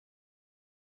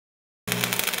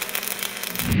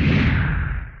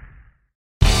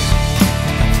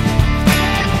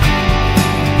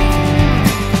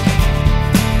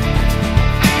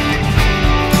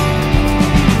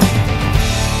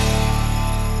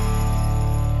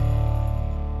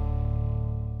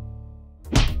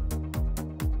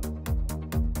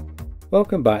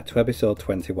Welcome back to episode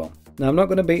 21. Now I'm not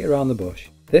going to beat around the bush.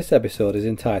 This episode is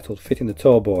entitled Fitting the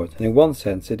Toeboard, and in one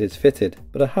sense it is fitted,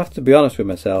 but I have to be honest with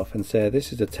myself and say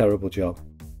this is a terrible job.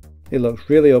 It looks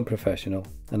really unprofessional,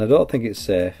 and I don't think it's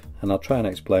safe, and I'll try and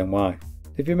explain why.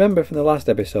 If you remember from the last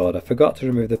episode, I forgot to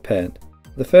remove the paint.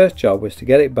 The first job was to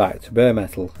get it back to bare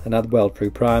metal and add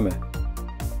weld-proof primer.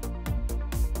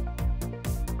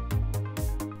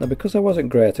 Now because I wasn't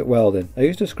great at welding, I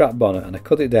used a scrap bonnet and I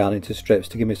cut it down into strips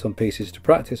to give me some pieces to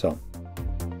practice on.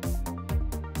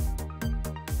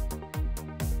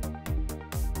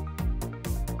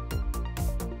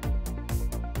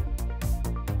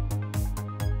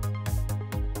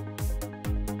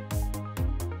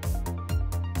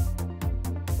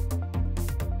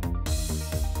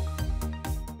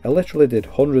 I literally did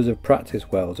hundreds of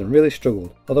practice welds and really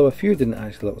struggled, although a few didn't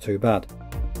actually look too bad.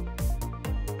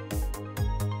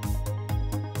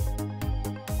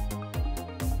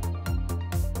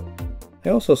 I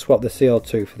also swapped the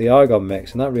CO2 for the argon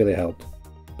mix, and that really helped.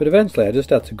 But eventually I just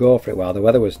had to go for it while the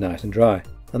weather was nice and dry,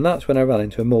 and that's when I ran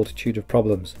into a multitude of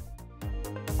problems.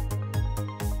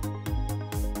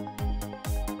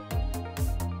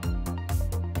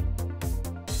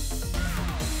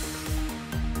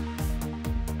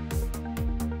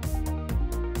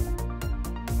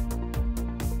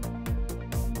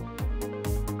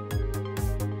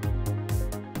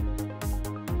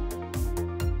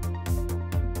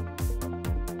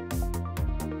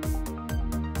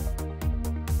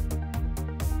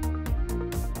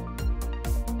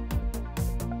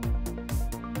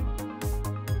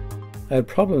 I had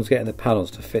problems getting the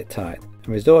panels to fit tight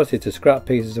and resorted to scrap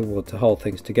pieces of wood to hold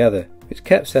things together, which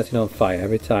kept setting on fire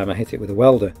every time I hit it with a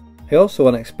welder. I also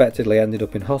unexpectedly ended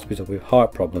up in hospital with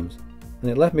heart problems,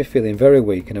 and it left me feeling very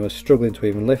weak, and I was struggling to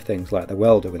even lift things like the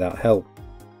welder without help.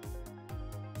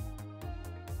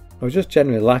 I was just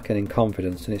generally lacking in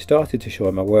confidence, and it started to show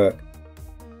in my work.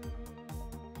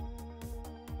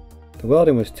 The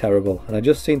welding was terrible, and I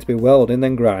just seemed to be welding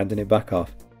then grinding it back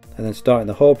off, and then starting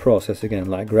the whole process again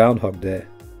like Groundhog Day.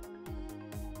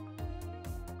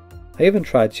 I even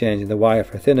tried changing the wire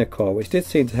for a thinner core, which did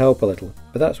seem to help a little,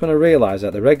 but that's when I realised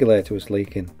that the regulator was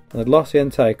leaking and I'd lost the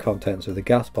entire contents of the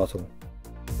gas bottle.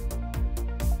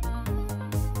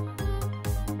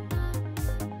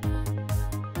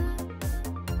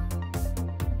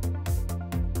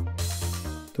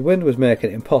 The wind was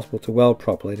making it impossible to weld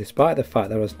properly, despite the fact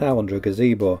that I was now under a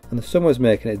gazebo, and the sun was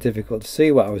making it difficult to see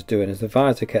what I was doing as the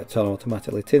visor kept on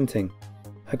automatically tinting.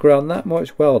 I ground that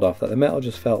much weld off that the metal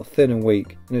just felt thin and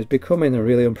weak, and it was becoming a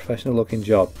really unprofessional looking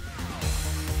job.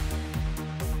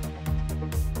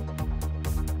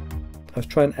 I was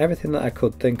trying everything that I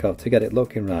could think of to get it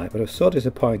looking right, but I was so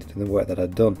disappointed in the work that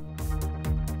I'd done.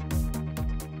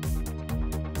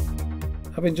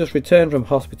 Having just returned from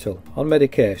hospital, on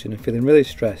medication and feeling really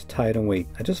stressed, tired and weak,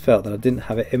 I just felt that I didn't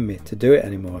have it in me to do it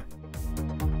anymore.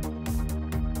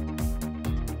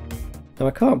 Now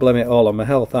I can't blame it all on my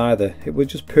health either, it was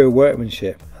just poor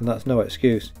workmanship, and that's no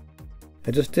excuse.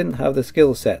 I just didn't have the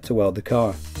skill set to weld the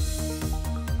car.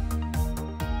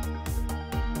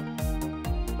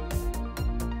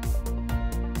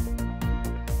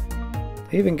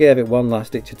 I even gave it one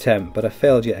last ditch attempt, but I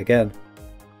failed yet again.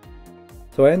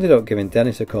 So I ended up giving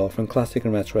Dennis a call from Classic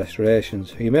and Retro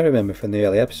Restorations, who you may remember from the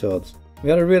early episodes. We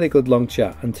had a really good long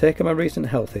chat, and taking my recent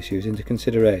health issues into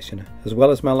consideration, as well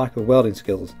as my lack of welding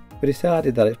skills, we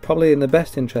decided that it's probably in the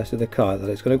best interest of the car that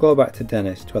it's going to go back to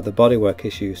Dennis to have the bodywork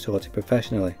issues sorted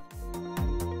professionally.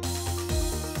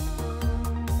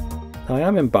 Now I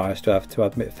am embarrassed to have to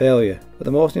admit failure, but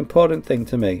the most important thing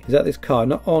to me is that this car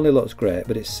not only looks great,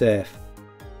 but it's safe.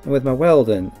 And with my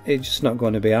welding, it's just not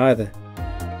going to be either.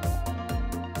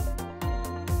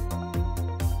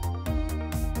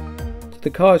 The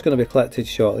car is going to be collected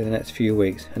shortly in the next few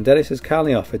weeks, and Dennis has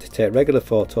kindly offered to take regular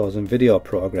photos and video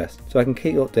progress so I can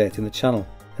keep updating the channel,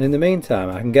 and in the meantime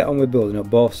I can get on with building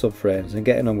up both subframes and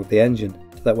getting on with the engine,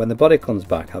 so that when the body comes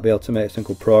back I'll be able to make some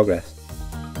good progress.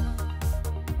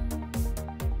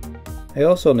 I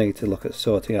also need to look at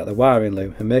sorting out the wiring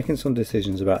loom and making some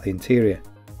decisions about the interior.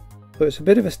 So it's a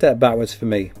bit of a step backwards for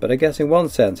me, but I guess in one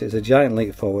sense it's a giant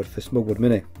leap forward for Smugwood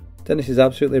Mini. Dennis is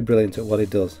absolutely brilliant at what he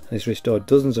does, and he's restored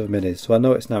dozens of minis, so I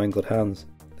know it's now in good hands.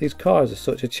 These cars are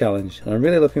such a challenge, and I'm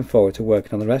really looking forward to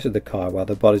working on the rest of the car while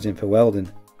the body's in for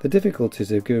welding. The difficulties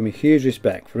have given me huge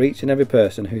respect for each and every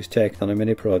person who's taken on a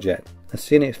mini project and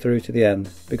seen it through to the end,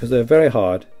 because they're very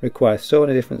hard, require so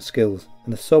many different skills,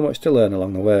 and there's so much to learn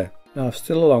along the way. Now I've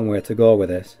still a long way to go with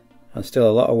this, and still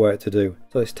a lot of work to do,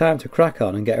 so it's time to crack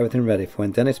on and get everything ready for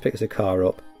when Dennis picks the car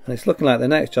up, and it's looking like the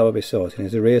next job I'll be sorting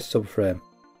is the rear subframe.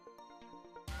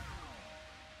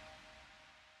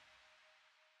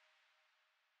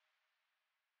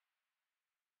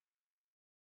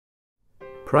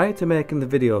 Prior to making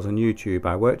the videos on YouTube,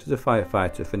 I worked as a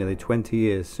firefighter for nearly 20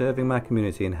 years, serving my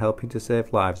community and helping to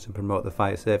save lives and promote the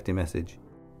fire safety message.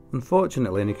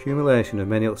 Unfortunately, an accumulation of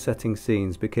many upsetting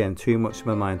scenes became too much for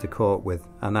my mind to cope with,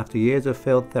 and after years of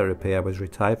failed therapy I was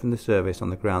retired from the service on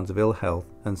the grounds of ill health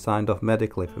and signed off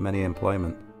medically from any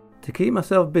employment. To keep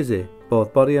myself busy,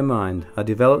 both body and mind, I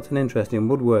developed an interest in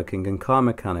woodworking and car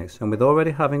mechanics, and with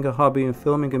already having a hobby in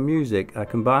filming and music, I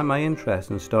combined my interests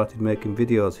and started making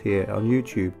videos here on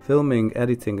YouTube, filming,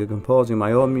 editing and composing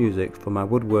my own music for my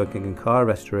woodworking and car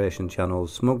restoration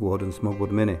channels Smugwood and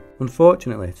Smugwood Mini.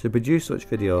 Unfortunately, to produce such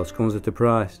videos comes at a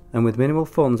price, and with minimal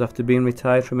funds after being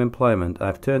retired from employment,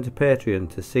 I've turned to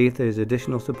Patreon to see if there is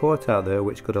additional support out there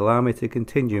which could allow me to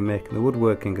continue making the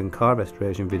woodworking and car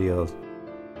restoration videos.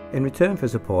 In return for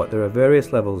support, there are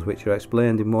various levels which are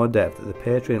explained in more depth at the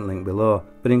Patreon link below,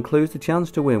 but includes the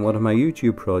chance to win one of my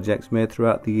YouTube projects made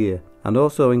throughout the year, and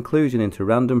also inclusion into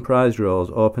random prize draws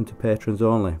open to patrons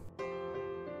only.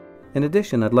 In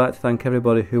addition, I'd like to thank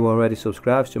everybody who already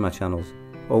subscribes to my channels,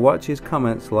 or watches,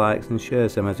 comments, likes and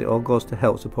shares them, as it all goes to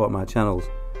help support my channels,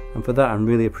 and for that I'm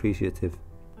really appreciative.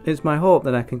 It's my hope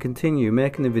that I can continue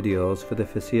making the videos for the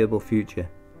foreseeable future.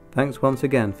 Thanks once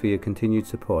again for your continued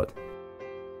support.